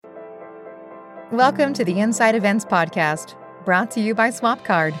Welcome to the Inside Events Podcast, brought to you by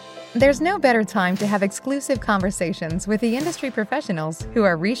SwapCard. There's no better time to have exclusive conversations with the industry professionals who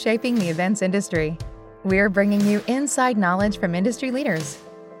are reshaping the events industry. We're bringing you inside knowledge from industry leaders.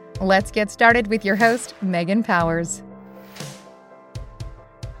 Let's get started with your host, Megan Powers.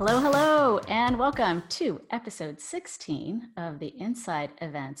 Hello, and welcome to episode 16 of the Inside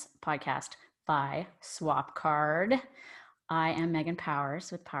Events Podcast by SwapCard. I am Megan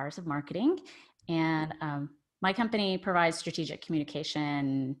Powers with Powers of Marketing, and my company provides strategic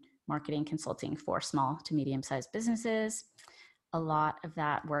communication, marketing consulting for small to medium-sized businesses. A lot of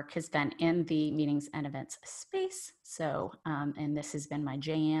that work has been in the meetings and events space. So, and this has been my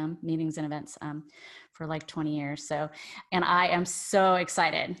jam, meetings and events, for like 20 years. So, and I am so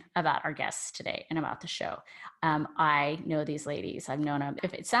excited about our guests today and about the show. I know these ladies. I've known them.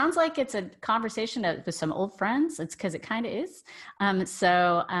 If it sounds like it's a conversation with some old friends, it's because it kind of is. And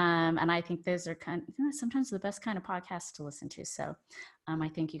I think those are sometimes the best kind of podcasts to listen to. So, I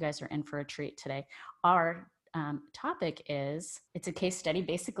think you guys are in for a treat today. Our topic is, it's a case study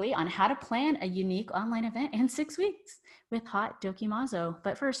basically on how to plan a unique online event in 6 weeks with Hot Dokimazo.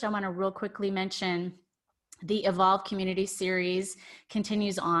 But first I want to real quickly mention the Evolve Community Series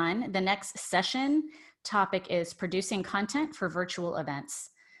continues on. The next session topic is producing content for virtual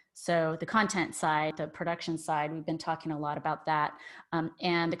events. So the content side, the production side, we've been talking a lot about that.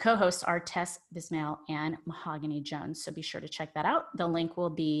 And the co-hosts are Tess Bismail and Mahogany Jones. So be sure to check that out. The link will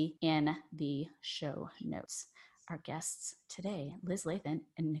be in the show notes. Our guests today, Liz Lathan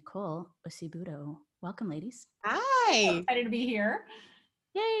and Nicole Osibudo. Welcome, ladies. Hi. Excited to be here.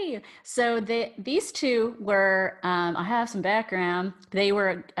 Yay. So these two were, I have some background. They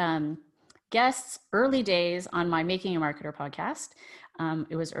were guests early days on my Making a Marketer podcast.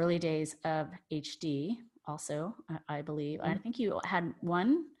 It was early days of HD also, I believe. I think you had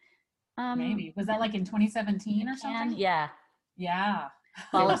one. Maybe. Was that like in 2017 or something? Yeah. Yeah.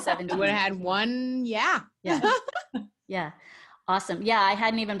 Fall of 17. Would have had one. Yeah. Yeah. Awesome. Yeah. I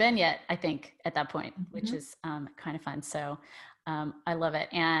hadn't even been yet, I think, at that point, which is kind of fun. So I love it.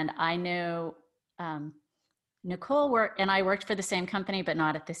 And I know Nicole and I worked for the same company, but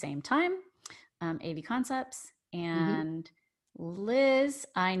not at the same time, AV Concepts. And Liz,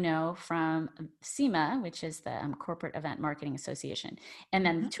 I know from SEMA, which is the Corporate Event Marketing Association. And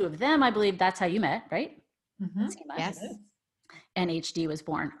then the two of them, I believe that's how you met, right? SEMA. Yes. And HD was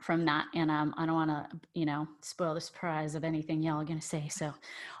born from that. And I don't want to, spoil the surprise of anything y'all are going to say. So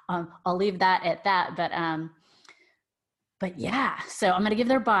I'll leave that at that. But yeah, so I'm going to give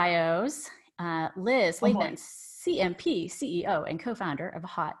their bios. Liz Lathan, CMP, CEO, and co-founder of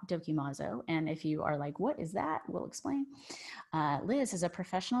Hot Dokimazo. And if you are like, what is that? We'll explain. Liz is a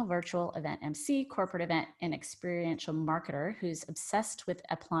professional virtual event MC, corporate event, and experiential marketer who's obsessed with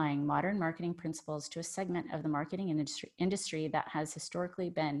applying modern marketing principles to a segment of the marketing industry that has historically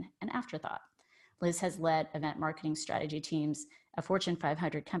been an afterthought. Liz has led event marketing strategy teams of Fortune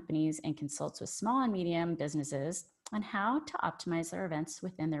 500 companies and consults with small and medium businesses on how to optimize their events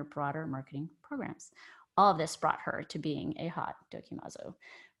within their broader marketing programs. All of this brought her to being a Hot Dokimazo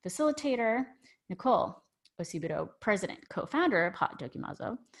facilitator. Nicole Osibudo, president, co-founder of Hot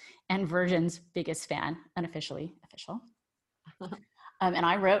Dokimazo, and Virgin's biggest fan, unofficially official.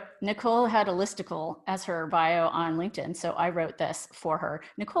 And Nicole had a listicle as her bio on LinkedIn, so I wrote this for her.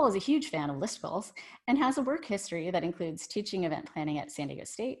 Nicole is a huge fan of listicles and has a work history that includes teaching event planning at San Diego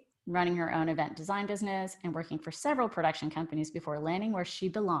State, running her own event design business, and working for several production companies before landing where she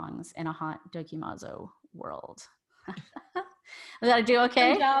belongs in a Hot Dokimazo world. Did I do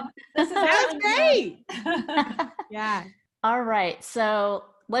okay? Good job. That's great. Yeah. All right. So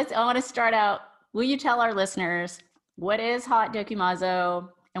I want to start out. Will you tell our listeners what is Hot Dokimazo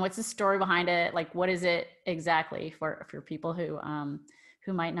and what's the story behind it? Like, what is it exactly for people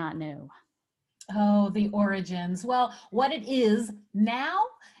who might not know? Oh, the origins. Well, what it is now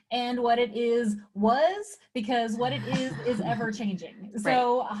and what it was, because what it is ever changing.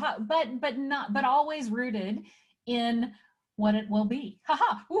 So, but always rooted in what it will be.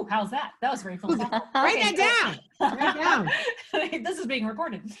 Haha. Ooh, how's that? That was very philosophical. Write that down. Write down. This is being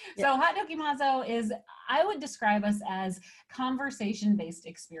recorded. Yeah. So Hot Dokimazo is, I would describe us as conversation-based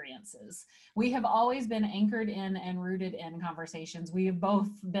experiences. We have always been anchored in and rooted in conversations. We have both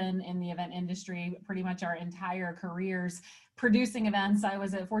been in the event industry pretty much our entire careers, producing events. I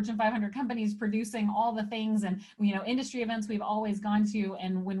was at Fortune 500 companies producing all the things and, industry events we've always gone to.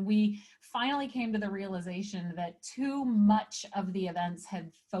 And when we finally came to the realization that too much of the events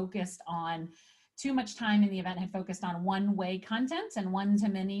had focused on too much time in the event had focused on one-way content and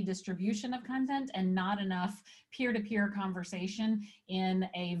one-to-many distribution of content, and not enough peer-to-peer conversation in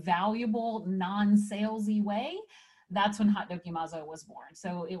a valuable, non-salesy way. That's when Hot Dokimazo was born.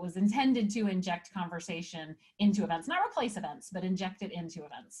 So it was intended to inject conversation into events, not replace events, but inject it into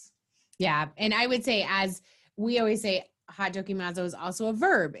events. Yeah. And I would say, as we always say, Hot Dokimazo is also a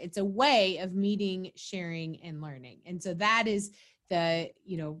verb. It's a way of meeting, sharing, and learning. And so that is the,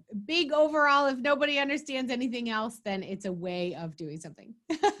 big overall. If nobody understands anything else, then it's a way of doing something.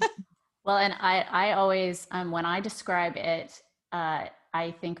 Well, and I always, when I describe it,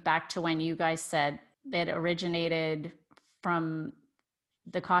 I think back to when you guys said it originated from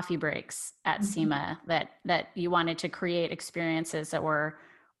the coffee breaks at SEMA, that you wanted to create experiences that were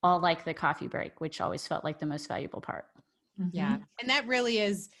all like the coffee break, which always felt like the most valuable part. Yeah. And that really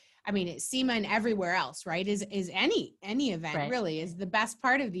is, it's SEMA and everywhere else, right? Is any event, right, really is the best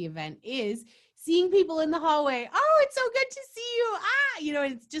part of the event is seeing people in the hallway. Oh, it's so good to see you.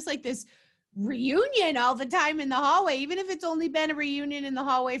 It's just like this reunion all the time in the hallway. Even if it's only been a reunion in the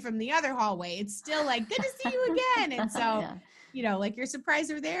hallway from the other hallway, it's still like, good to see you again. And so, like you're surprised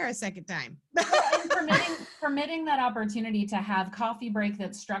they're there a second time. And permitting that opportunity to have coffee break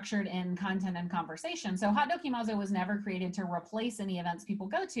that's structured in content and conversation. So Hot Dokimazo was never created to replace any events people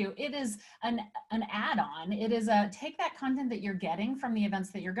go to. It is an add-on. It is take that content that you're getting from the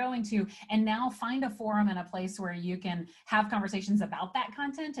events that you're going to, and now find a forum and a place where you can have conversations about that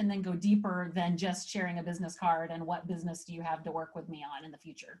content, and then go deeper than just sharing a business card and what business do you have to work with me on in the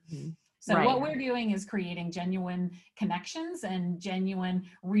future. So what we're doing is creating genuine connections and genuine,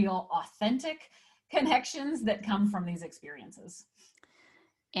 real, authentic connections that come from these experiences.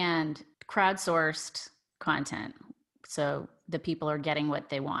 And crowdsourced content. So the people are getting what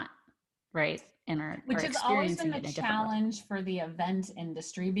they want, right? Which has always been the challenge for the event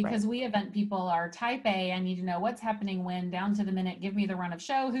industry, because we event people are type A. I need to know what's happening when, down to the minute, give me the run of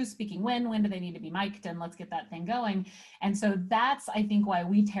show, who's speaking when do they need to be mic'd, and let's get that thing going. And so that's, I think, why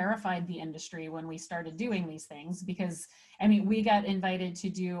we terrified the industry when we started doing these things, because we got invited to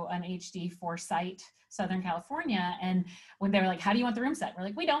do an HD for Site Southern California, and when they were like, how do you want the room set? We're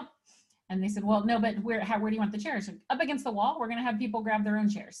like, we don't. And they said, well, no, but where do you want the chairs? Up against the wall. We're going to have people grab their own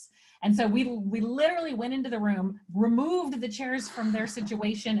chairs. And so we literally went into the room, removed the chairs from their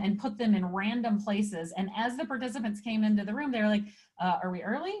situation, and put them in random places. And as the participants came into the room, they were like, are we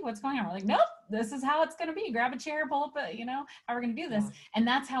early? What's going on? We're like, nope, this is how it's going to be. Grab a chair, pull up how we're going to do this. And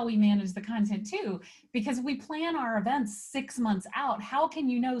that's how we manage the content too, because we plan our events 6 months out. How can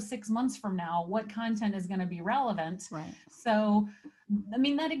you know 6 months from now what content is going to be relevant? Right. So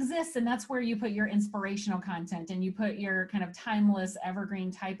that exists, and that's where you put your inspirational content and you put your kind of timeless,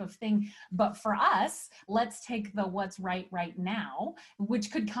 evergreen type of thing. But for us, let's take the what's right now,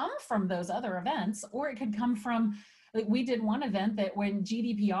 which could come from those other events, or it could come from, like, we did one event that when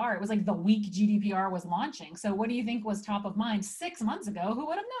GDPR, it was like the week GDPR was launching. So what do you think was top of mind 6 months ago? Who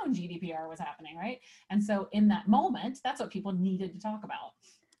would have known GDPR was happening, right? And so in that moment, that's what people needed to talk about.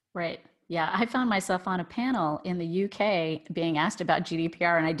 Right. Yeah, I found myself on a panel in the UK being asked about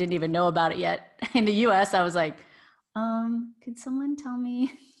GDPR, and I didn't even know about it yet. In the US, I was like, could someone tell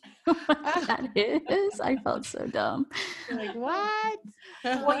me what that is? I felt so dumb. You're like, what?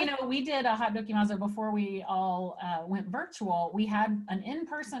 Well, we did a Hot Dokimazo before we all went virtual. We had an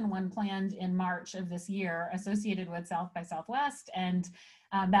in-person one planned in March of this year associated with South by Southwest, and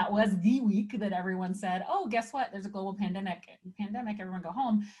that was the week that everyone said, oh, guess what? There's a global pandemic, everyone go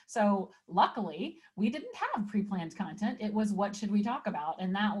home. So luckily, we didn't have pre-planned content. It was, what should we talk about?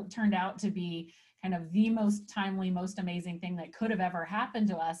 And that turned out to be kind of the most timely, most amazing thing that could have ever happened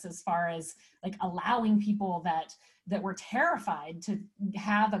to us, as far as like allowing people that were terrified to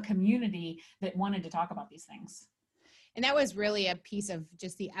have a community that wanted to talk about these things. And that was really a piece of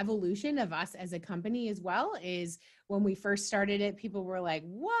just the evolution of us as a company as well, is when we first started it, people were like,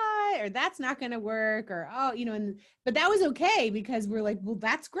 what? Or that's not going to work, or, but that was okay, because we're like, well,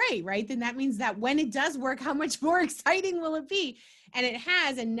 that's great, right? Then that means that when it does work, how much more exciting will it be? And it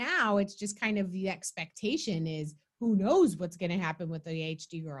has. And now it's just kind of the expectation is, who knows what's going to happen with the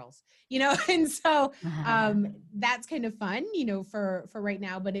HD girls, and so that's kind of fun, for right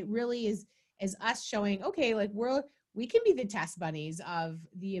now. But it really is us showing, okay, like we can be the test bunnies of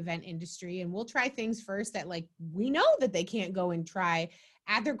the event industry, and we'll try things first that, like, we know that they can't go and try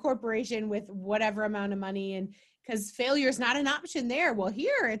at their corporation with whatever amount of money, and because failure is not an option there. Well,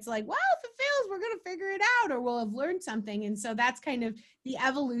 here it's like, well, if it fails, we're going to figure it out, or we'll have learned something. And so that's kind of the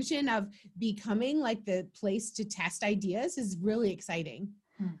evolution of becoming like the place to test ideas is really exciting.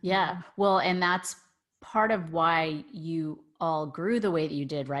 Yeah. Well, and that's part of why you all grew the way that you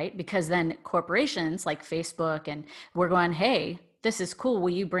did, right? Because then corporations like Facebook and we're going, hey, this is cool. Will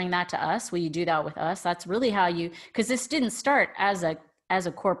you bring that to us? Will you do that with us? That's really how you, because this didn't start as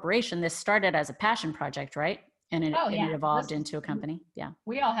a corporation. This started as a passion project, right? And it evolved into a company. Yeah.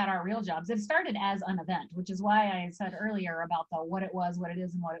 We all had our real jobs. It started as an event, which is why I said earlier about what it was, what it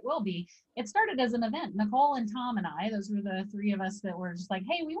is, and what it will be. It started as an event. Nicole and Tom and I, those were the three of us that were just like,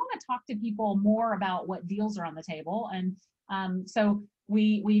 hey, we want to talk to people more about what deals are on the table. And so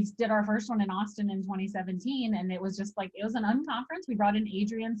we did our first one in Austin in 2017, and it was just like, it was an unconference. We brought in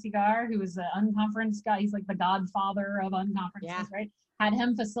Adrian Cigar, who is an unconference guy. He's like the godfather of unconferences, right? Had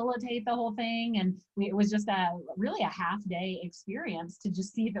him facilitate the whole thing. And it was just really a half-day experience to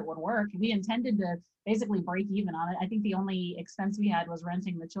just see if it would work. We intended to basically break even on it. I think the only expense we had was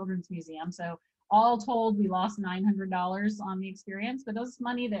renting the Children's Museum. So all told, we lost $900 on the experience, but those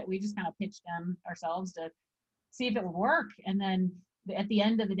money that we just kind of pitched in ourselves to see if it would work. And then at the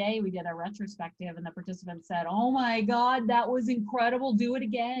end of the day, we did a retrospective, and the participants said, oh my God, that was incredible. Do it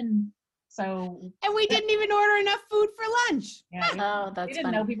again. And we didn't even order enough food for lunch. Yeah, we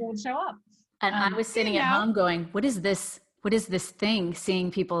didn't know people would show up. And I was sitting at home going, what is this thing, seeing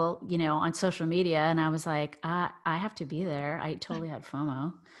people, on social media? And I was like, I have to be there. I totally had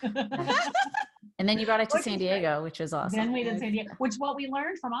FOMO. And then you brought it to San Diego, which was awesome. Then we did San Diego, which what we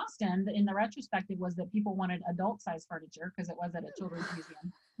learned from Austin in the retrospective was that people wanted adult size furniture because it was at a children's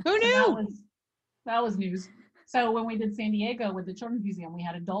museum. Who knew? That was news. So when we did San Diego with the Children's Museum, we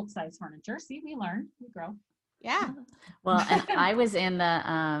had adult size furniture. See, we learned, we grow. Yeah. Well, and I was in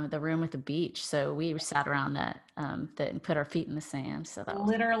the room with the beach, so we sat around that and put our feet in the sand. So that was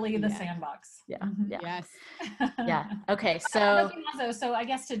literally the sandbox. Yeah. Mm-hmm. Yeah. Yes. Yeah. Okay. So I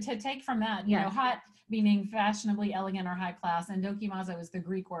guess to take from that, hot meaning fashionably elegant or high class, and dokimazo is the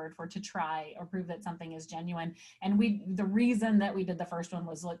Greek word for to try or prove that something is genuine. And the reason that we did the first one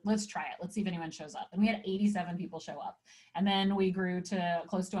was let's try it. Let's see if anyone shows up. And we had 87 people show up. And then we grew to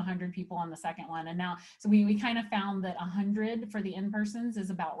close to 100 people on the second one. And now, so we kind of found that 100 for the in-persons is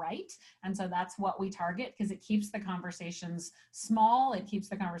about right. And so that's what we target because it keeps the conversations small. It keeps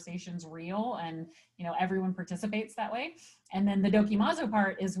the conversations real, and everyone participates that way. And then the dokimazo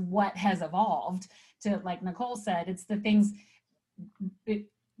part is what has evolved to, like Nicole said, it's the things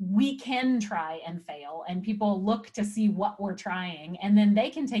we can try and fail, and people look to see what we're trying, and then they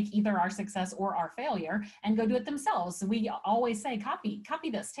can take either our success or our failure and go do it themselves. So we always say, copy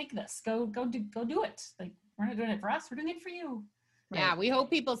this, take this, go do it. Like, we're not doing it for us, we're doing it for you. Right? Yeah, we hope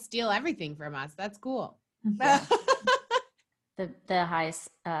people steal everything from us. That's cool. Yeah. the highest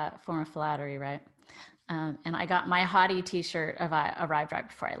form of flattery, right? And I got my Hottie t-shirt arrived right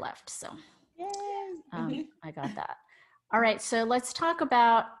before I left. So I got that. All right. So let's talk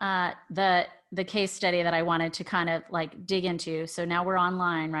about the case study that I wanted to kind of like dig into. So now we're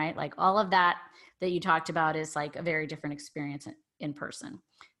online, right? Like all of that you talked about is like a very different experience in person.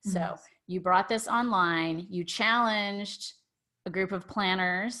 So Yes. You brought this online, you challenged a group of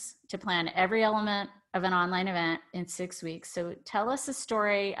planners to plan every element of an online event in 6 weeks. So tell us a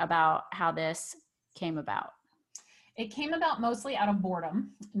story about how this came about. It came about mostly out of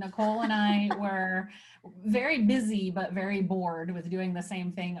boredom. Nicole and I were very busy, but very bored with doing the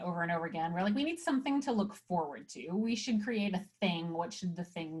same thing over and over again. We're like, we need something to look forward to. We should create a thing. What should the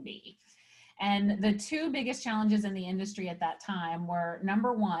thing be? And the two biggest challenges in the industry at that time were,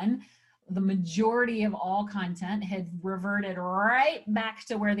 number one, the majority of all content had reverted right back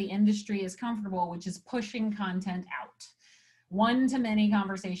to where the industry is comfortable, which is pushing content out. One-to-many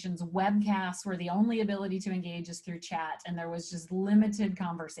conversations, webcasts were the only ability to engage is through chat, and there was just limited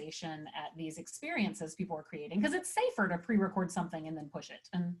conversation at these experiences people were creating because it's safer to pre-record something and then push it.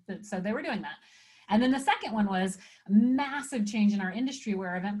 And so they were doing that. And then the second one was a massive change in our industry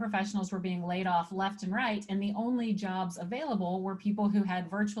where event professionals were being laid off left and right, and the only jobs available were people who had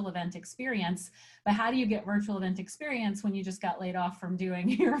virtual event experience. But how do you get virtual event experience when you just got laid off from doing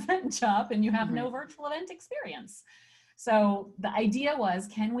your event job and you have no virtual event experience? So the idea was,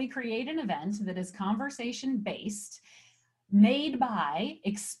 can we create an event that is conversation-based, made by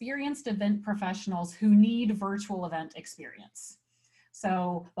experienced event professionals who need virtual event experience?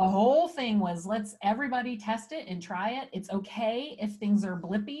 So the whole thing was, let's everybody test it and try it. It's okay if things are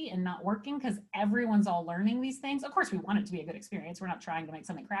blippy and not working because everyone's all learning these things. Of course, we want it to be a good experience. We're not trying to make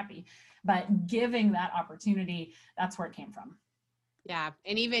something crappy, but giving that opportunity, that's where it came from. Yeah,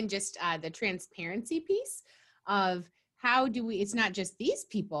 and even just the transparency piece of how do we, it's not just these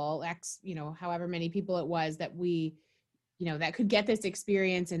people, however many people it was that we, that could get this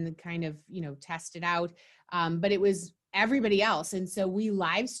experience and kind of, test it out. But it was everybody else. And so we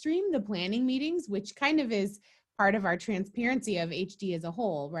live stream the planning meetings, which kind of is part of our transparency of HD as a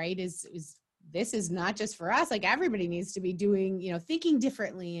whole, right? Is this is not just for us. Like everybody needs to be doing, thinking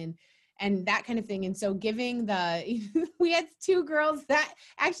differently and that kind of thing. And so giving we had 2 girls that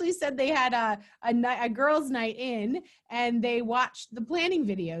actually said they had a girls' night in, and they watched the planning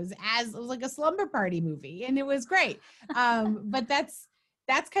videos as it was like a slumber party movie, and it was great. But that's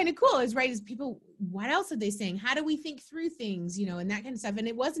kind of cool, is people, what else are they saying? How do we think through things, and that kind of stuff. And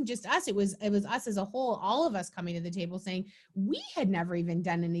it wasn't just us, it was us as a whole, all of us coming to the table saying we had never even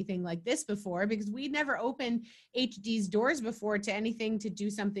done anything like this before, because we'd never opened HD's doors before to anything to do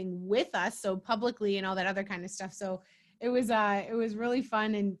something with us so publicly and all that other kind of stuff. So it was really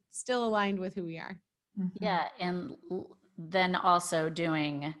fun and still aligned with who we are. Yeah. And then also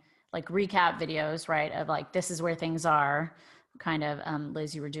doing like recap videos, right? Of like, this is where things are. Kind of,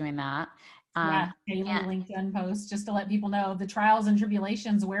 Liz, you were doing that. Daily LinkedIn posts just to let people know the trials and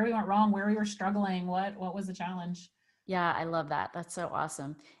tribulations, where we went wrong, where we were struggling, what was the challenge. Yeah, I love that. That's so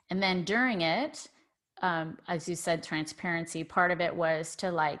awesome. And then during it, as you said, transparency, part of it was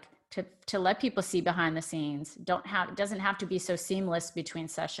to let people see behind the scenes. It doesn't have to be so seamless between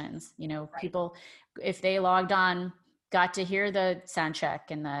sessions. Right. People, if they logged on, got to hear the sound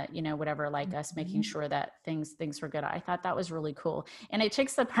check and the, whatever, like us making sure that things were good. I thought that was really cool. And it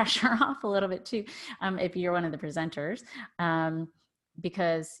takes the pressure off a little bit too, if you're one of the presenters,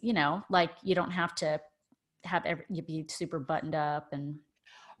 because, like you don't have to you be super buttoned up and.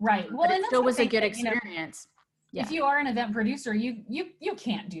 Right. Well, but it still was a good experience. Yeah. If you are an event producer, you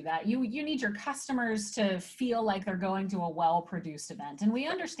can't do that. You need your customers to feel like they're going to a well-produced event. And we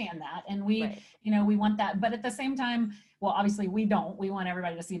understand that. And we want that. But at the same time, well, obviously we don't. We want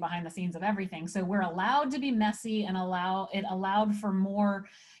everybody to see behind the scenes of everything. So we're allowed to be messy and allowed for more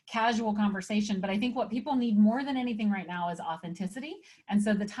casual conversation. But I think what people need more than anything right now is authenticity. And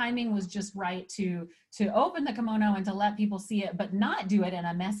so the timing was just right to open the kimono and to let people see it, but not do it in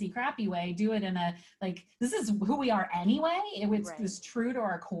a messy, crappy way. Do it in a, like, this is who we are anyway. It was true to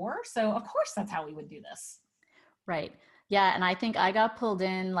our core. So of course that's how we would do this. Right. Yeah. And I think I got pulled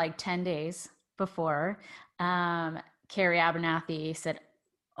in like 10 days before. Carrie Abernathy said,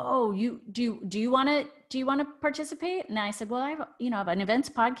 "Oh, do you want to participate?" And I said, "Well, I have an events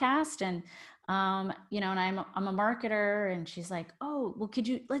podcast and and I'm a marketer." And she's like, "Oh, well, could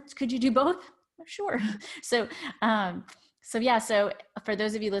you do both?" Sure. So for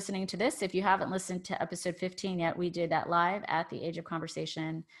those of you listening to this, if you haven't listened to episode 15 yet, we did that live at the Age of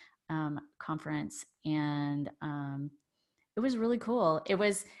Conversation conference, and it was really cool. It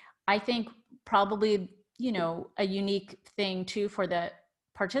was, I think, probably a unique thing too for the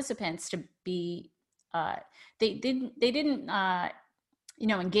participants to be. They didn't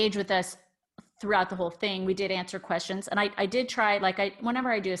engage with us throughout the whole thing. We did answer questions, and I did try,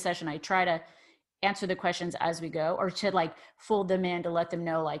 whenever I do a session, I try to answer the questions as we go, or to fold them in to let them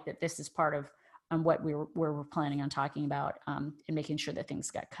know that this is part of what we're planning on talking about, and making sure that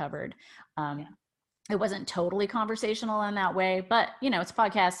things got covered. It wasn't totally conversational in that way, but it's a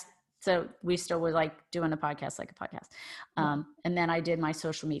podcast. So we still were doing a podcast like a podcast. And then I did my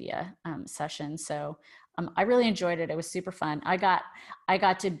social media session. So I really enjoyed it. It was super fun. I got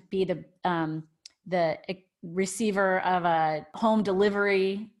to be the receiver of a home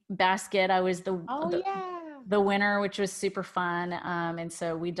delivery basket. I was the winner, which was super fun. And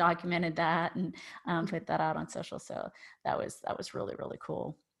so we documented that and put that out on social. So that was really, really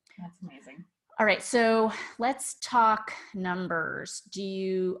cool. That's amazing. All right, so let's talk numbers. Do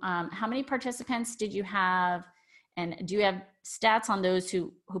you, how many participants did you have? And do you have stats on those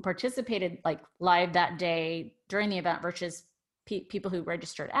who participated live that day during the event versus people who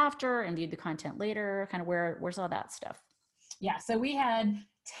registered after and viewed the content later? Kind of where's all that stuff? Yeah, so we had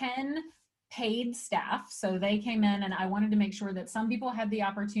 10 paid staff. So they came in, and I wanted to make sure that some people had the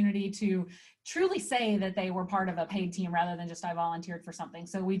opportunity to truly say that they were part of a paid team rather than just I volunteered for something.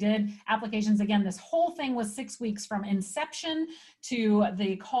 So we did applications. Again, this whole thing was 6 weeks from inception to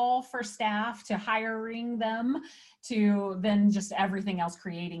the call for staff to hiring them to then just everything else,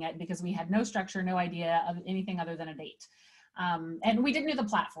 creating it, because we had no structure, no idea of anything other than a date. And we didn't do the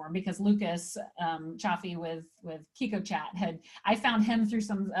platform because Lucas Chaffee with Kiko Chat I found him through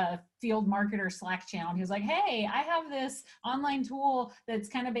some field marketer Slack channel. He was like, "Hey, I have this online tool that's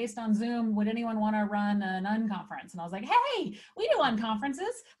kind of based on Zoom. Would anyone want to run an unconference?" And I was like, "Hey, we do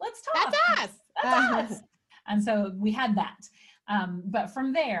unconferences. Let's talk." That's us. That's us. And so we had that. But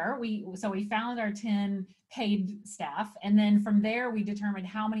from there, we found our 10 paid staff. And then from there, we determined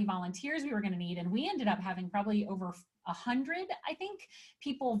how many volunteers we were going to need. And we ended up having probably over 100, I think,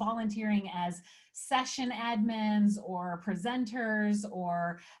 people volunteering as session admins or presenters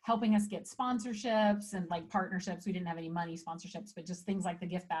or helping us get sponsorships and like partnerships. We didn't have any money sponsorships, but just things like the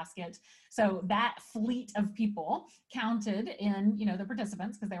gift basket. So that fleet of people counted in, the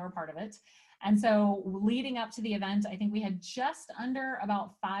participants because they were part of it. And so leading up to the event, I think we had just under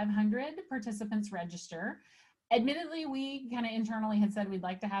about 500 participants register. Admittedly, we kind of internally had said we'd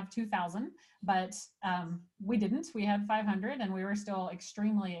like to have 2,000, but we didn't. We had 500 and we were still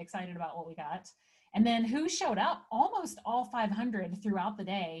extremely excited about what we got. And then who showed up? Almost all 500 throughout the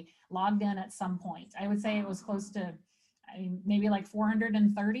day logged in at some point. I would say it was close to maybe like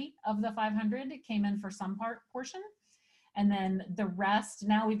 430 of the 500 came in for some portion. And then the rest,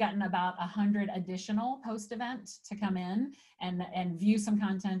 now we've gotten about 100 additional post-event to come in and view some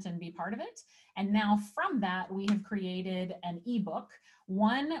content and be part of it. And now from that, we have created an ebook.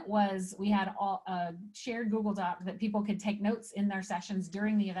 One was we had a shared Google Doc that people could take notes in their sessions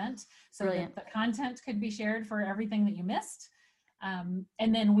during the event so that the content could be shared for everything that you missed.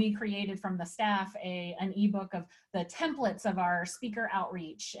 And then we created from the staff an ebook of the templates of our speaker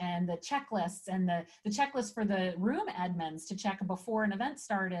outreach and the checklists and the checklist for the room admins to check before an event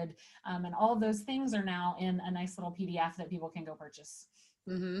started. And all of those things are now in a nice little PDF that people can go purchase.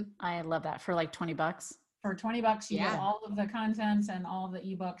 Mm-hmm. I love that for like $20. For $20, you get all of the content and all of the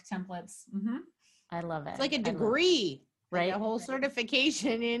ebook templates. Mm-hmm. I love it. It's like a degree. Right. Like a whole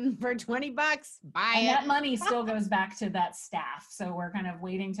certification in for $20. Buy and it. That money still goes back to that staff. So we're kind of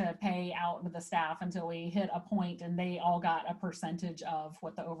waiting to pay out the staff until we hit a point and they all got a percentage of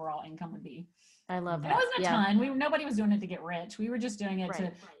what the overall income would be. I love that. It wasn't a ton. Nobody was doing it to get rich. We were just doing it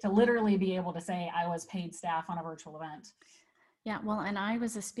to literally be able to say I was paid staff on a virtual event. Yeah. Well, and I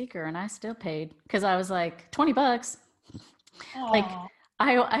was a speaker and I still paid because I was like $20. Aww. Like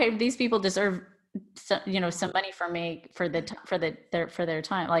I these people deserve some money from me for their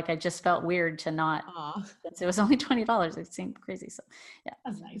time. Like I just felt weird to not. Since it was only $20. It seemed crazy. So yeah,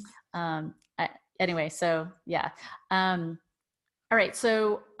 that's nice. Anyway, so yeah. All right.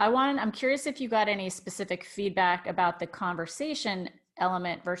 So I'm curious if you got any specific feedback about the conversation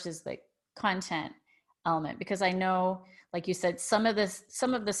element versus the content element, because I know, like you said, some of the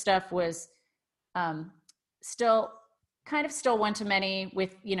stuff was still one-to-many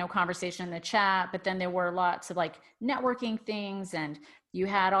with, conversation in the chat, but then there were lots of like networking things and you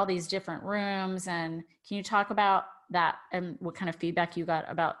had all these different rooms. And can you talk about that and what kind of feedback you got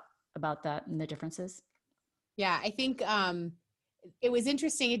about that and the differences? Yeah, I think it was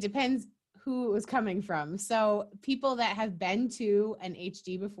interesting. It depends who it was coming from. So people that have been to an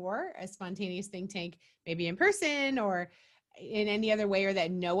HD before, a spontaneous think tank, maybe in person or in any other way, or that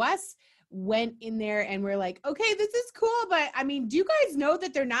know us, went in there and we're like, okay, this is cool, but I mean, do you guys know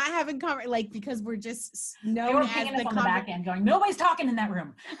that they're not having because we're just known as the on the back end going, nobody's talking in that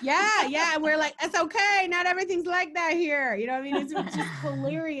room. Yeah. And we're like, it's okay. Not everything's like that here. You know what I mean? It's just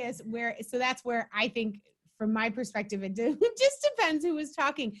hilarious so that's where I think from my perspective, it just depends who was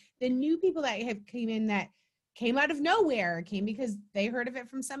talking. The new people that have came in that came out of nowhere, came because they heard of it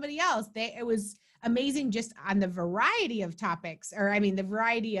from somebody else. It was amazing just on the variety of topics, or the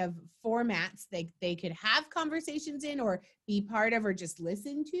variety of formats they could have conversations in or be part of or just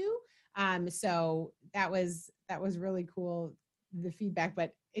listen to. So that was really cool, the feedback,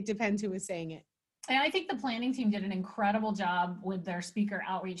 but it depends who was saying it. And I think the planning team did an incredible job with their speaker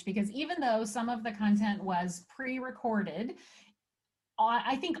outreach, because even though some of the content was pre-recorded,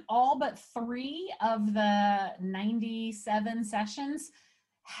 I think all but 3 of the 97 sessions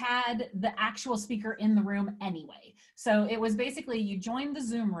had the actual speaker in the room anyway. So it was basically, you joined the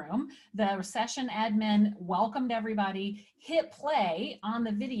Zoom room, the session admin welcomed everybody, hit play on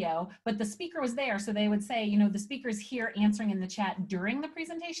the video, but the speaker was there. So they would say, the speaker's here answering in the chat during the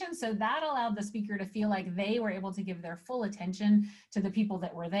presentation. So that allowed the speaker to feel like they were able to give their full attention to the people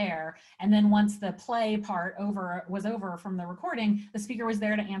that were there. And then once the play part was over from the recording, the speaker was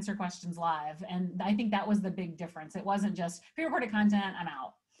there to answer questions live. And I think that was the big difference. It wasn't just pre-recorded content, I'm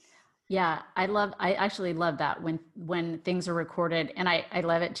out. Yeah, I actually love that when things are recorded, and I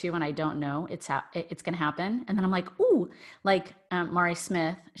love it too when I don't know it's going to happen, and then I'm like, ooh, like Mari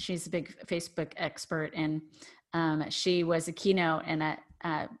Smith, she's a big Facebook expert, and she was a keynote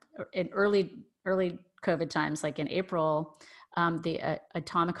in early COVID times, like in April, the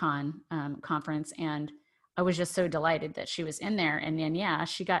Atomicon conference, and I was just so delighted that she was in there, and then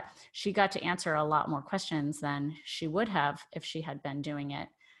she got to answer a lot more questions than she would have if she had been doing it.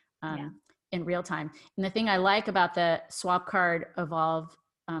 in real time. And the thing I like about the Swap Card Evolve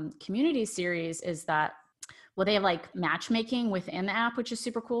community series is that, well, they have like matchmaking within the app, which is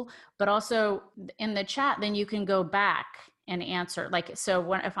super cool, but also in the chat, then you can go back and answer. Like,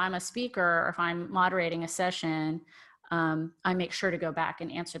 so if I'm a speaker or if I'm moderating a session, I make sure to go back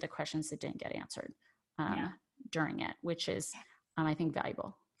and answer the questions that didn't get answered during it, which is, I think,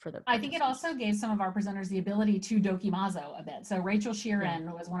 valuable. I think it also gave some of our presenters the ability to dokimazo a bit. So Rachel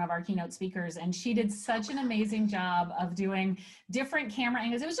Sheeran was one of our keynote speakers, and she did such an amazing job of doing different camera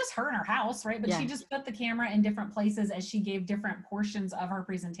angles. It was just her in her house, right? But she just put the camera in different places as she gave different portions of her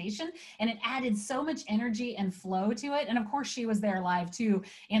presentation, and it added so much energy and flow to it. And of course, she was there live too,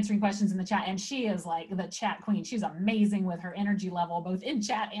 answering questions in the chat, and she is like the chat queen. She's amazing with her energy level, both in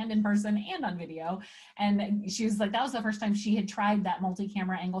chat and in person and on video. And she was like, that was the first time she had tried that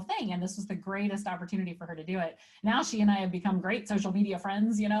multi-camera angle thing, and this was the greatest opportunity for her to do it. Now she and I have become great social media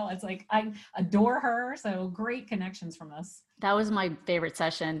friends. You know, it's like I adore her. So great connections from this. That was my favorite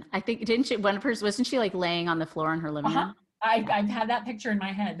session. I think, didn't she, one person, wasn't she like laying on the floor in her living room? I've had that picture in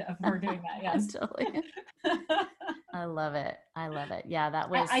my head of her doing that. Yes. Totally. I love it. I love it. Yeah, that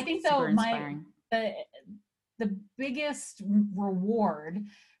was I think super though inspiring. the biggest reward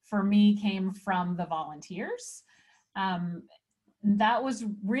for me came from the volunteers. That was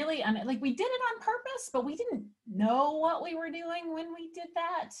really, like, we did it on purpose, but we didn't know what we were doing when we did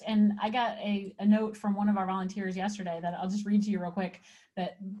that. And I got a note from one of our volunteers yesterday that I'll just read to you real quick,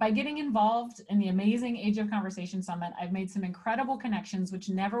 that by getting involved in the amazing Age of Conversation Summit, I've made some incredible connections which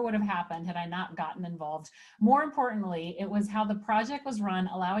never would have happened had I not gotten involved. More importantly, it was how the project was run,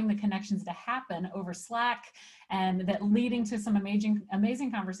 allowing the connections to happen over Slack, and that leading to some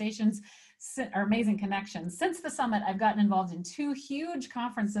amazing conversations or amazing connections. Since the summit, I've gotten involved in 2 huge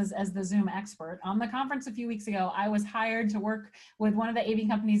conferences as the Zoom expert. On the conference a few weeks ago, I was hired to work with one of the AV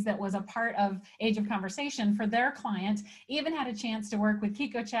companies that was a part of Age of Conversation for their client. Even had a chance to work with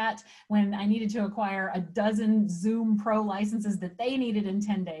KikoChat when I needed to acquire 12 Zoom Pro licenses that they needed in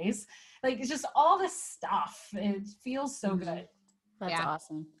 10 days. Like, it's just all this stuff. It feels so good. That's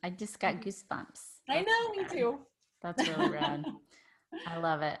awesome. I just got goosebumps. I know, me too. That's really rad. I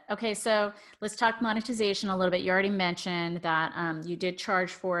love it. Okay, so let's talk monetization a little bit. You already mentioned that you did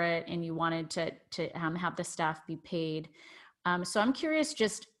charge for it and you wanted to have the staff be paid. So I'm curious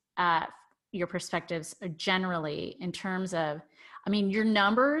just at your perspectives generally in terms of, I mean, your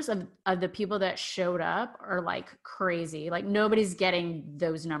numbers of the people that showed up are like crazy. Like nobody's getting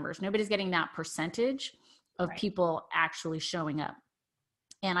those numbers. Nobody's getting that percentage of people actually showing up.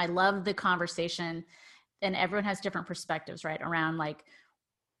 And I love the conversation, and everyone has different perspectives, right? Around like,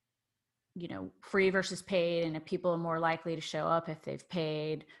 you know, free versus paid, and if people are more likely to show up if they've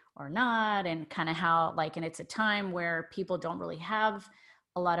paid or not, and kind of how like, and it's a time where people don't really have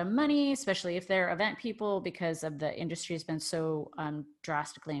a lot of money, especially if they're event people, because of the industry has been so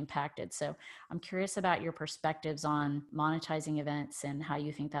drastically impacted. So I'm curious about your perspectives on monetizing events and how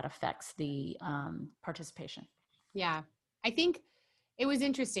you think that affects the participation. Yeah, I think it was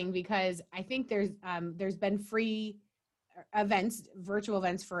interesting because I think there's been free events, virtual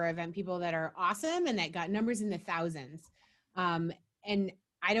events for event people that are awesome and that got numbers in the thousands. And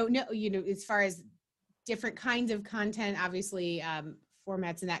I don't know, you know, as far as different kinds of content, obviously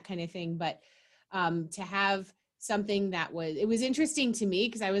formats and that kind of thing, but to have something that it was interesting to me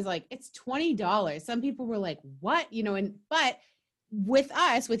because I was like, it's $20. Some people were like, what? You know, but with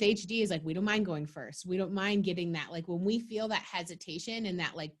us, with HD, is like, we don't mind going first. We don't mind getting that. Like when we feel that hesitation and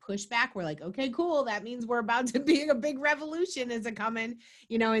that like pushback, we're like, okay, cool. That means we're about to be a big revolution is a coming,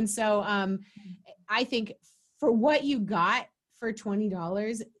 you know? And so I think for what you got for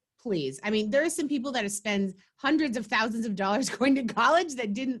 $20, please. I mean, there are some people that have spent hundreds of thousands of dollars going to college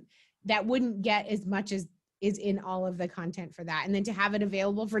that wouldn't get as much as is in all of the content for that. And then to have it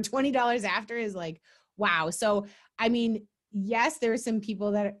available for $20 after is like, wow. So, I mean, yes, there are some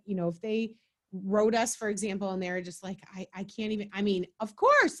people that, you know, if they wrote us, for example, and they're just like, I can't even, I mean, of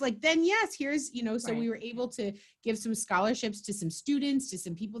course, like then yes, here's, you know, so we were able to give some scholarships to some students, to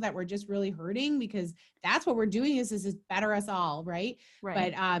some people that were just really hurting, because that's what we're doing is better us all. Right.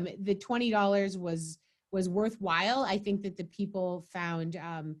 But the $20 was worthwhile. I think that the people found,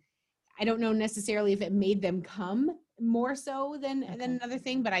 I don't know necessarily if it made them come more so than another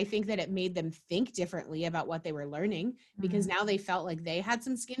thing, but I think that it made them think differently about what they were learning, because now they felt like they had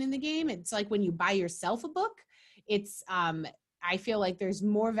some skin in the game. It's like when you buy yourself a book, it's I feel like there's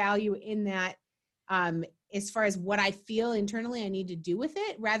more value in that as far as what I feel internally I need to do with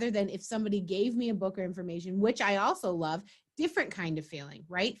it, rather than if somebody gave me a book or information, which I also love. different kind of feeling,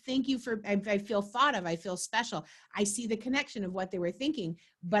 right? Thank you for, I feel thought of, I feel special. I see the connection of what they were thinking,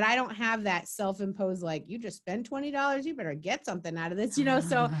 but I don't have that self-imposed, like, you just spend $20, you better get something out of this,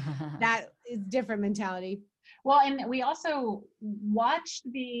 so that is different mentality. Well, and we also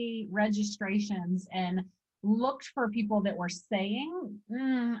watched the registrations and looked for people that were saying,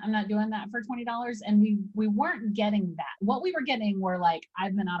 I'm not doing that for $20. And we weren't getting that. What we were getting were like,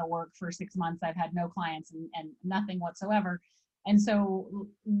 I've been out of work for 6 months. I've had no clients and nothing whatsoever. And so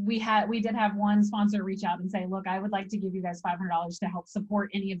we did have one sponsor reach out and say, look, I would like to give you guys $500 to help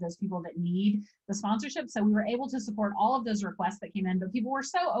support any of those people that need the sponsorship. So we were able to support all of those requests that came in, but people were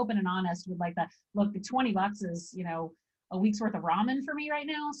so open and honest with like look, the $20 is, a week's worth of ramen for me right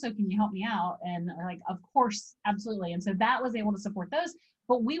now. So can you help me out? And like, of course, absolutely. And so that was able to support those,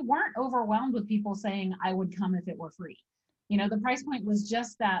 but we weren't overwhelmed with people saying I would come if it were free. The price point was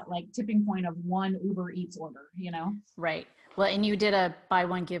just that like tipping point of one Uber Eats order, Right. Well, and you did a buy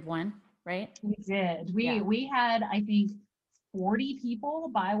one, give one, right? We did. We had, I think, 40 people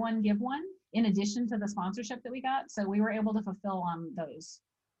buy one, give one in addition to the sponsorship that we got. So we were able to fulfill on those.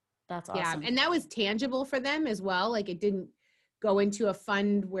 That's awesome. Yeah, and that was tangible for them as well. Like it didn't go into a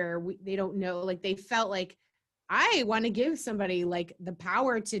fund where they don't know, like they felt like, I want to give somebody like the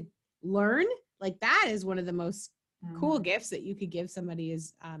power to learn. Like that is one of the most cool gifts that you could give somebody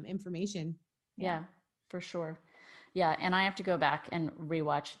is information. Yeah, for sure. Yeah. And I have to go back and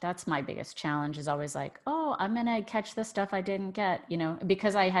rewatch. That's my biggest challenge is always like, oh, I'm going to catch the stuff I didn't get,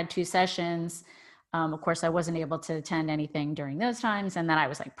 because I had 2 sessions. Of course, I wasn't able to attend anything during those times. And then I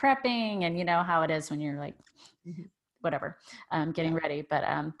was like prepping and how it is when you're like, whatever, getting ready. But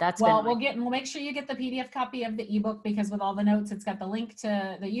that's we'll make sure you get the PDF copy of the ebook because with all the notes, it's got the link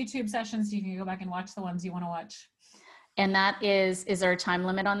to the YouTube sessions. So you can go back and watch the ones you want to watch. And that is there a time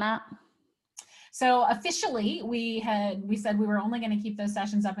limit on that? So officially we said we were only going to keep those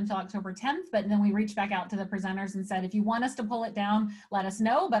sessions up until October 10th, but then we reached back out to the presenters and said, if you want us to pull it down, let us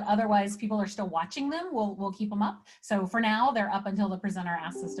know. But otherwise people are still watching them. We'll keep them up. So for now they're up until the presenter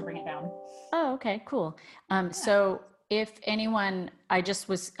asks us to bring it down. Oh, okay, cool. So if anyone,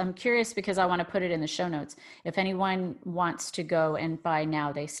 I'm curious because I want to put it in the show notes. If anyone wants to go and buy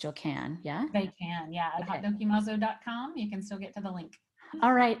now, they still can. Yeah. They can. Yeah. At hotdokimazo.com, you can still get to the link.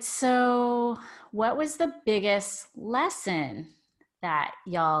 All right. So what was the biggest lesson that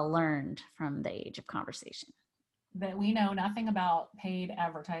y'all learned from the age of conversation? That we know nothing about paid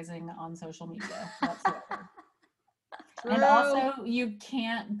advertising on social media whatsoever. And also you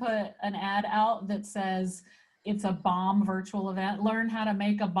can't put an ad out that says it's a bomb virtual event. Learn how to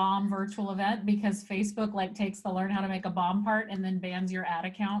make a bomb virtual event because Facebook like takes the learn how to make a bomb part and then bans your ad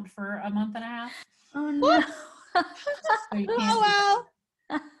account for a month and a half. Oh no. So you can't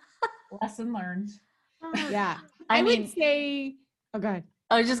lesson learned. Yeah. I would say, oh, go ahead.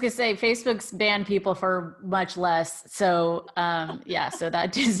 I was just going to say Facebook's banned people for much less. So so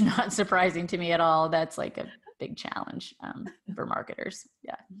that is not surprising to me at all. That's like a big challenge for marketers.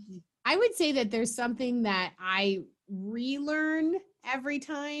 Yeah. I would say that there's something that I relearn every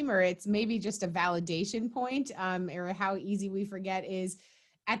time, or it's maybe just a validation point, or how easy we forget is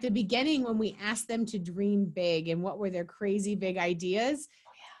at the beginning when we asked them to dream big and what were their crazy big ideas.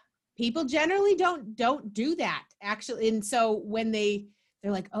 People generally don't do that actually. And so when they're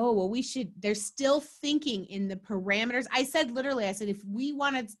like, oh, well, they're still thinking in the parameters. I said, if we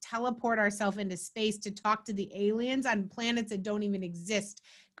want to teleport ourselves into space to talk to the aliens on planets that don't even exist,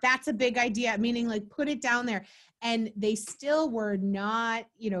 that's a big idea, meaning like put it down there. And they still were not,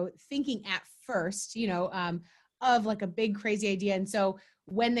 thinking at first, of like a big, crazy idea. And so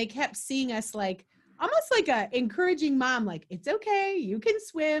when they kept seeing us like, almost like a encouraging mom, like, it's okay, you can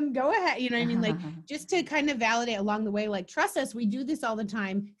swim, go ahead. You know what I mean? Like just to kind of validate along the way, like, trust us, we do this all the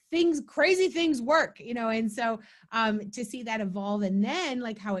time. Crazy things work, and so to see that evolve and then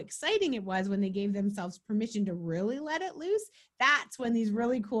like how exciting it was when they gave themselves permission to really let it loose. That's when these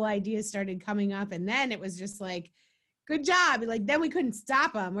really cool ideas started coming up. And then it was just like, good job. Like, then we couldn't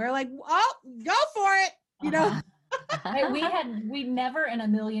stop them. We were like, oh, go for it. We never in a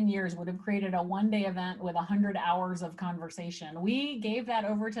million years would have created a one-day event with 100 hours of conversation. We gave that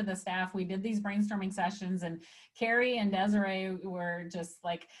over to the staff. We did these brainstorming sessions and Carrie and Desiree were just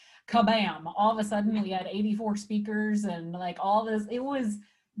like, kabam. All of a sudden we had 84 speakers and like all this, it was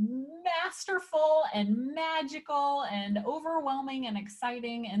masterful and magical and overwhelming and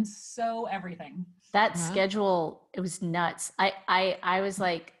exciting and so everything. That schedule, it was nuts. I was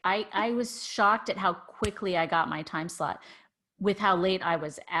like, I was shocked at how quickly I got my time slot with how late I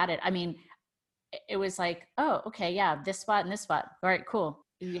was at it. I mean, it was like, oh, okay, yeah, this spot and this spot. All right, cool.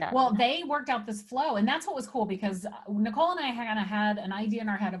 Yeah. Well, they worked out this flow, and that's what was cool, because Nicole and I kind of had an idea in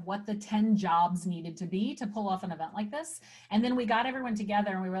our head of what the 10 jobs needed to be to pull off an event like this. And then we got everyone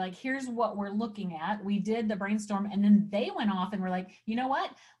together and we were like, here's what we're looking at. We did the brainstorm, and then they went off and were like, you know what?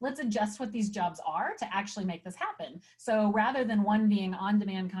 Let's adjust what these jobs are to actually make this happen. So rather than one being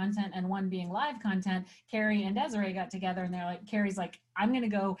on-demand content and one being live content, Carrie and Desiree got together and they're like, Carrie's like, I'm going to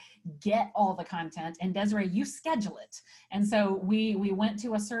go get all the content, and Desiree, you schedule it. And so we went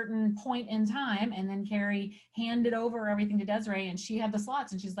to a certain point in time, and then Carrie handed over everything to Desiree, and she had the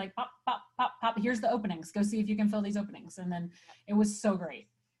slots, and she's like, pop, pop, pop, pop, here's the openings. Go see if you can fill these openings. And then it was so great.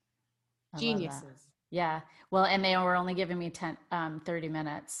 Geniuses. Yeah. Well, and they were only giving me 30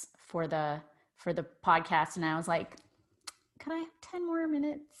 minutes for the podcast. And I was like, can I have 10 more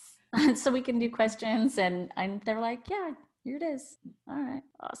minutes so we can do questions? And they're like, yeah, here it is. All right.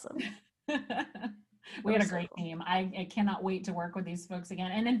 Awesome. We had a great team. I cannot wait to work with these folks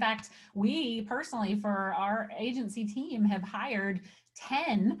again. And in fact, we personally, for our agency team, have hired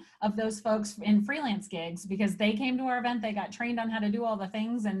 10 of those folks in freelance gigs, because they came to our event, they got trained on how to do all the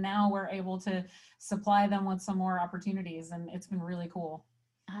things, and now we're able to supply them with some more opportunities. And it's been really cool.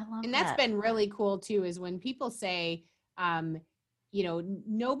 I love And that. that's been really cool too, is when people say, you know,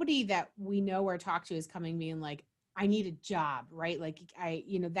 nobody that we know or talk to is coming being like, I need a job, right? Like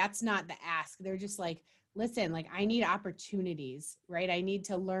you know, that's not the ask. They're just like, listen, like I need opportunities, right? I need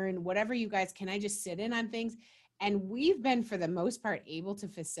to learn whatever you guys, can I just sit in on things? And we've been, for the most part, able to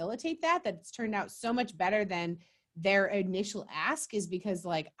facilitate that. That's turned out so much better than their initial ask, is because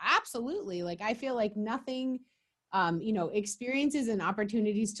like, absolutely. Like, I feel like nothing, you know, experiences and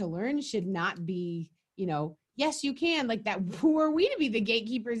opportunities to learn should not be, you know, yes, you can, like that. Who are we to be the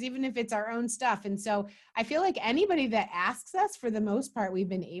gatekeepers, even if it's our own stuff? And so I feel like anybody that asks us, for the most part, we've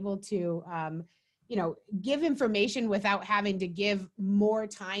been able to, you know, give information without having to give more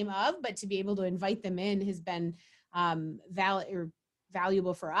time of, but to be able to invite them in has been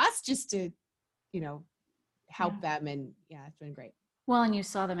valuable for us, just to, you know, help them. And yeah, it's been great. Well, and you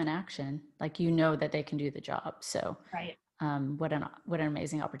saw them in action, like, you know, that they can do the job. So Right. what an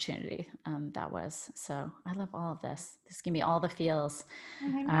amazing opportunity that was. So I love all of this. This can be all the feels.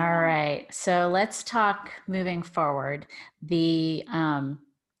 All right. So let's talk moving forward. The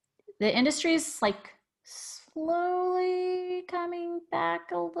industry's like slowly coming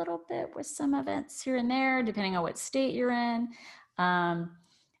back a little bit with some events here and there, depending on what state you're in. And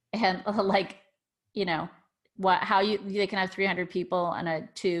like, you know, they can have 300 people on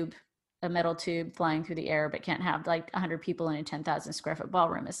a metal tube flying through the air, but can't have like 100 people in a 10,000 square foot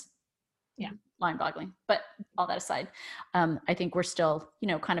ballroom is mind-boggling. But all that aside, I think we're still, you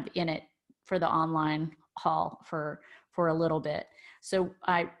know, kind of in it for the online hall for a little bit. So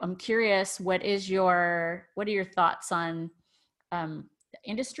I'm curious, what are your thoughts on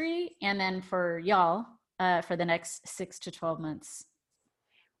industry, and then for y'all for the next 6 to 12 months?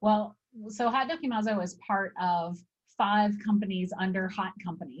 Well, so Hot Doki Mazo is part of 5 companies under Hot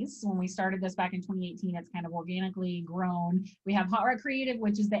Companies. When we started this back in 2018, it's kind of organically grown. We have Hot Rock Creative,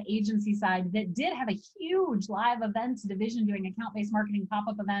 which is the agency side that did have a huge live events division doing account-based marketing,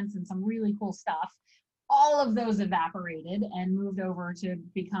 pop-up events, and some really cool stuff. All of those evaporated and moved over to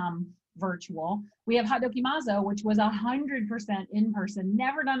become virtual. We have Hot Doki Mazo, which was 100% in person,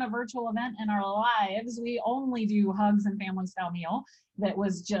 never done a virtual event in our lives. We only do hugs and family style meal that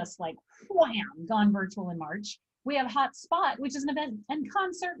was just like, wham, gone virtual in March. We have Hot Spot, which is an event and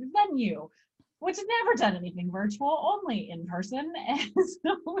concert venue, which has never done anything virtual, only in person. And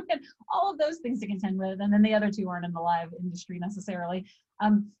so we had all of those things to contend with. And then the other 2 aren't in the live industry necessarily.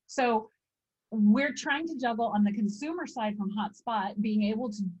 So we're trying to juggle on the consumer side from Hotspot, being able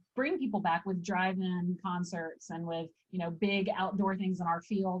to bring people back with drive-in concerts and with, you know, big outdoor things in our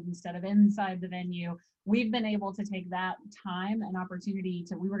field instead of inside the venue. We've been able to take that time and opportunity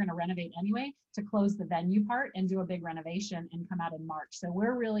we were going to renovate anyway, to close the venue part and do a big renovation and come out in March. So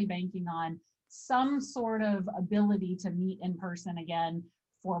we're really banking on some sort of ability to meet in person again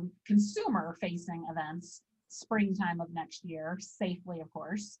for consumer facing events, springtime of next year, safely, of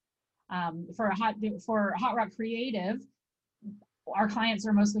course. For Hot Rock Creative, our clients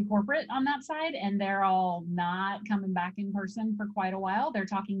are mostly corporate on that side, and they're all not coming back in person for quite a while. They're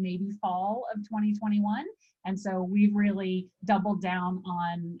talking maybe fall of 2021. And so we've really doubled down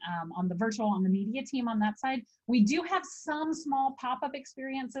on the virtual, on the media team on that side. We do have some small pop-up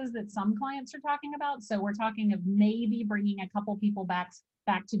experiences that some clients are talking about. So we're talking of maybe bringing a couple people back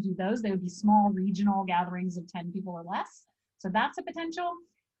to do those. They would be small regional gatherings of 10 people or less. So that's a potential.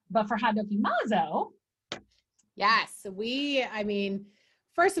 But for Hot Doki Mazo, yes, I mean,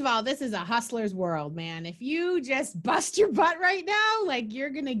 first of all, this is a hustler's world, man. If you just bust your butt right now, like you're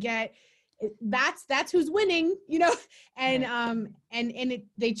going to get, that's who's winning, you know? And,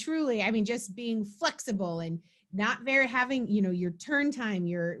 they truly, I mean, just being flexible and not having, you know, your turn time,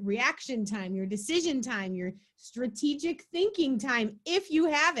 your reaction time, your decision time, your strategic thinking time, if you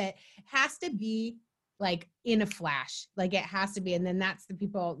have it, has to be like in a flash, like it has to be. And then that's the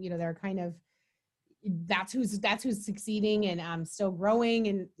people, you know, they're kind of, that's who's succeeding and still growing.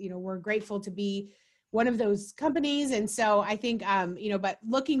 And, you know, we're grateful to be one of those companies. And so I think, you know, but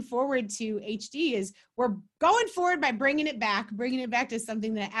looking forward to HD is we're going forward by bringing it back to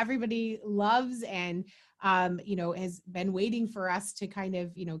something that everybody loves and, you know, has been waiting for us to kind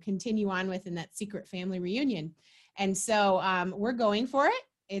of, you know, continue on with in that secret family reunion. And so we're going for it.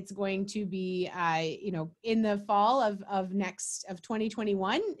 It's going to be, you know, in the fall of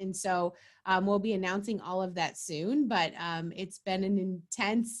 2021. And so we'll be announcing all of that soon, but it's been an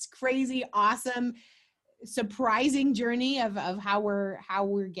intense, crazy, awesome, surprising journey of how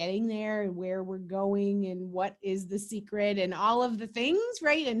we're getting there and where we're going and what is the secret and all of the things,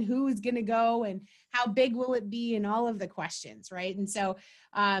 right? And who is going to go and how big will it be and all of the questions, right? And so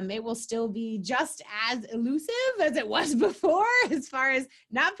it will still be just as elusive as it was before, as far as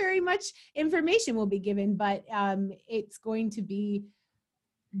not very much information will be given, but it's going to be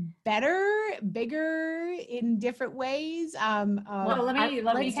better, bigger in different ways. Well, let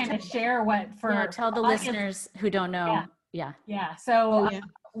me kind of share what tell the listeners who don't know. Yeah. So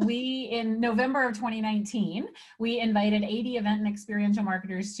we, in November of 2019, we invited 80 event and experiential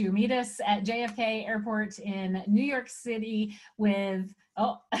marketers to meet us at JFK Airport in New York City with,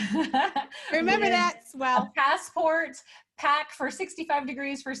 remember that? Well, a passport, pack for 65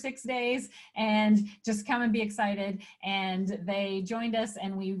 degrees for 6 days and just come and be excited. And they joined us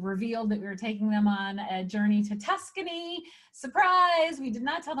and we revealed that we were taking them on a journey to Tuscany. Surprise! We did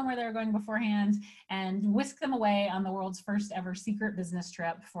not tell them where they were going beforehand and whisked them away on the world's first ever secret business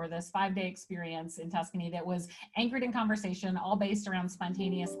trip for this 5-day experience in Tuscany that was anchored in conversation, all based around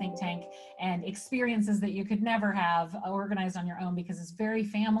spontaneous think tank and experiences that you could never have organized on your own because it's very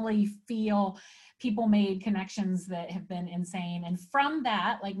family feel. People made connections that have been insane. And from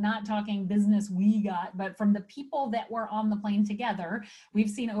that, like not talking business we got, but from the people that were on the plane together, we've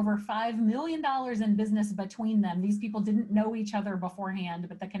seen over $5 million in business between them. These people didn't know each other beforehand,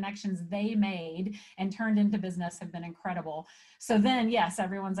 but the connections they made and turned into business have been incredible. So then, yes,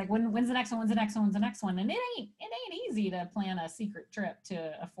 everyone's like, when's the next one? When's the next one? When's the next one? And it ain't easy to plan a secret trip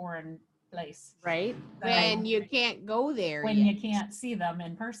to a foreign place. Right. So, when you can't go there. When you can't see them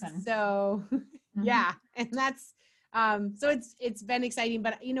in person. So yeah, and that's so it's been exciting,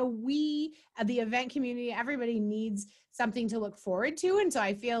 but you know, we the event community, everybody needs something to look forward to, and so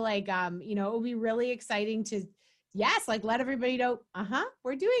I feel like you know, it will be really exciting to like let everybody know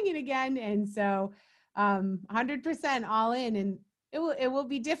we're doing it again. And so 100% all in, and it will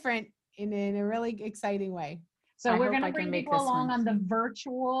be different in a really exciting way. So we're going to bring people along on the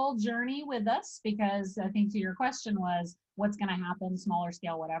virtual journey with us, because I think to your question was what's going to happen, smaller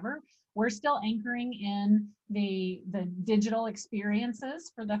scale, whatever. We're still anchoring in the digital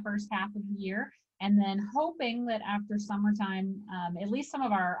experiences for the first half of the year. And then hoping that after summertime, at least some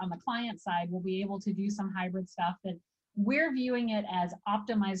of our, on the client side, we'll be able to do some hybrid stuff that we're viewing it as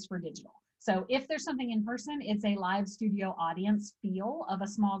optimized for digital. So if there's something in person, it's a live studio audience feel of a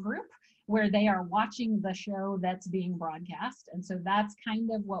small group where they are watching the show that's being broadcast. And so that's kind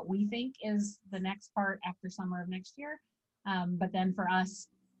of what we think is the next part after summer of next year. But then for us,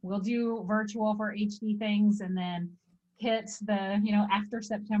 we'll do virtual for HD things and then hit the, you know, after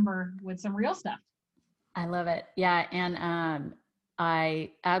September with some real stuff. I love it. Yeah. And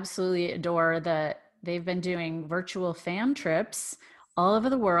I absolutely adore they've been doing virtual fam trips all over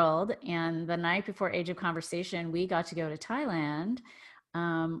the world. And the night before Age of Conversation, we got to go to Thailand,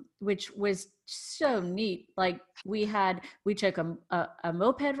 which was so neat. Like we took a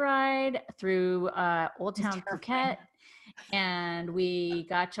moped ride through Old Town Phuket, and we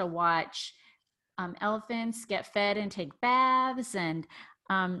got to watch elephants get fed and take baths, and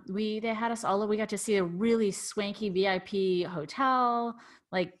they had us all. We got to see a really swanky VIP hotel.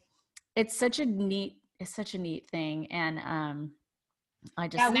 Like it's such a neat thing. And we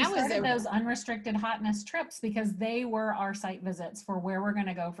started those unrestricted hotness trips because they were our site visits for where we're going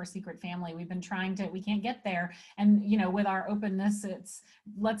to go for Secret Family. We've been we can't get there. And, you know, with our openness,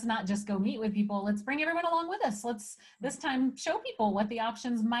 let's not just go meet with people. Let's bring everyone along with us. Let's this time show people what the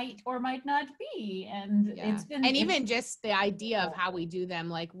options might or might not be. And even just the idea of how we do them.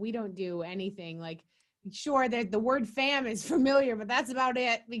 Like we don't do anything like, sure that the word fam is familiar, but that's about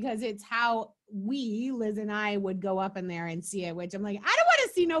it, because it's how Liz and I would go up in there and see it, which I'm like, I don't want to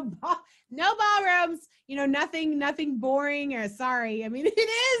see no ballrooms, nothing boring or sorry. I mean, it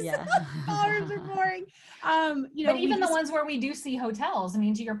is. Yeah. Ballrooms are boring. But even the ones where we do see hotels, I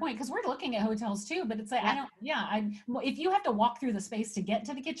mean, to your point, because we're looking at hotels too, but it's like, if you have to walk through the space to get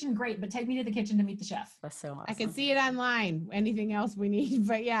to the kitchen, great, but take me to the kitchen to meet the chef. That's so awesome. I can see it online. Anything else we need,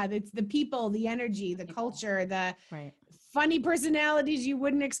 but yeah, it's the people, the energy, the culture, the funny personalities you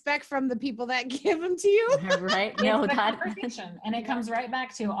wouldn't expect from the people that give them to you. Right. No, that conversation. And it comes right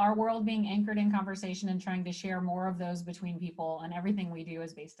back to our world being anchored in conversation and trying to share more of those between people, and everything we do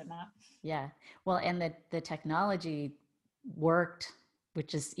is based on that. Yeah. Well, and the technology worked,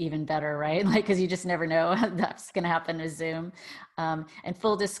 which is even better, right? Like, cause you just never know that's going to happen with Zoom. And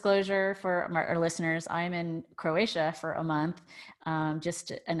full disclosure for our listeners, I'm in Croatia for a month,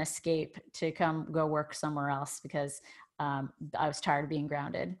 just an escape to go work somewhere else because I was tired of being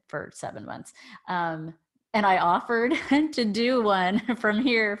grounded for 7 months. And I offered to do one from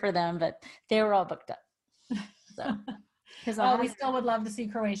here for them, but they were all booked up. So, we still would love to see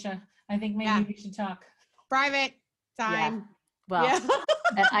Croatia. I think maybe we should talk. Private time. Yeah. Well,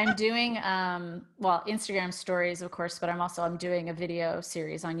 and I'm doing, Instagram stories, of course, but I'm doing a video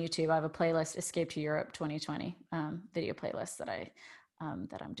series on YouTube. I have a playlist, Escape to Europe 2020, video playlist that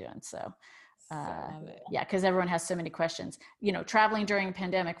I'm doing. So, because everyone has so many questions, traveling during a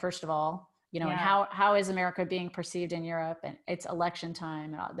pandemic, first of all, and how is America being perceived in Europe, and it's election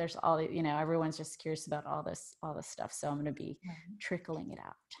time, and there's all, everyone's just curious about all this stuff. So I'm going to be trickling it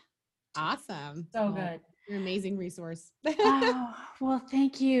out. Awesome. So good. You're an amazing resource. Well,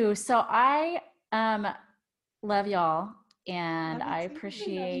 thank you. So I love y'all, and I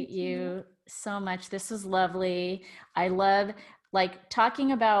appreciate you so much. This was lovely. I love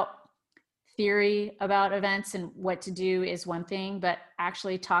talking about theory about events and what to do is one thing, but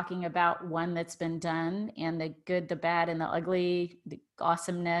actually talking about one that's been done and the good, the bad, and the ugly, the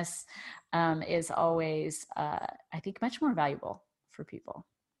awesomeness is always, I think, much more valuable for people.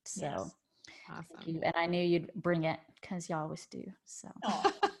 So yes. Awesome. And I knew you'd bring it because you always do. So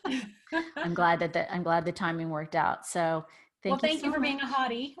I'm glad the timing worked out. So thank you for being a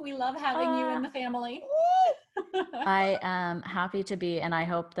hottie. We love having you in the family. I am happy to be, and I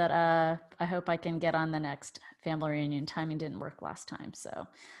hope I can get on the next family reunion. Timing didn't work last time, so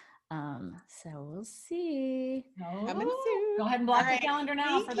we'll see. Coming soon. Go ahead and block the calendar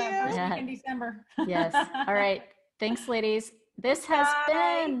now for that first week in December. Yes. All right. Thanks, ladies. This has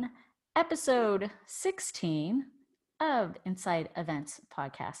been episode 16 of Inside Events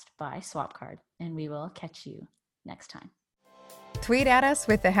Podcast by SwapCard, and we will catch you next time. Tweet at us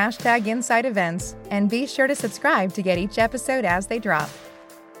with the hashtag Inside Events, and be sure to subscribe to get each episode as they drop.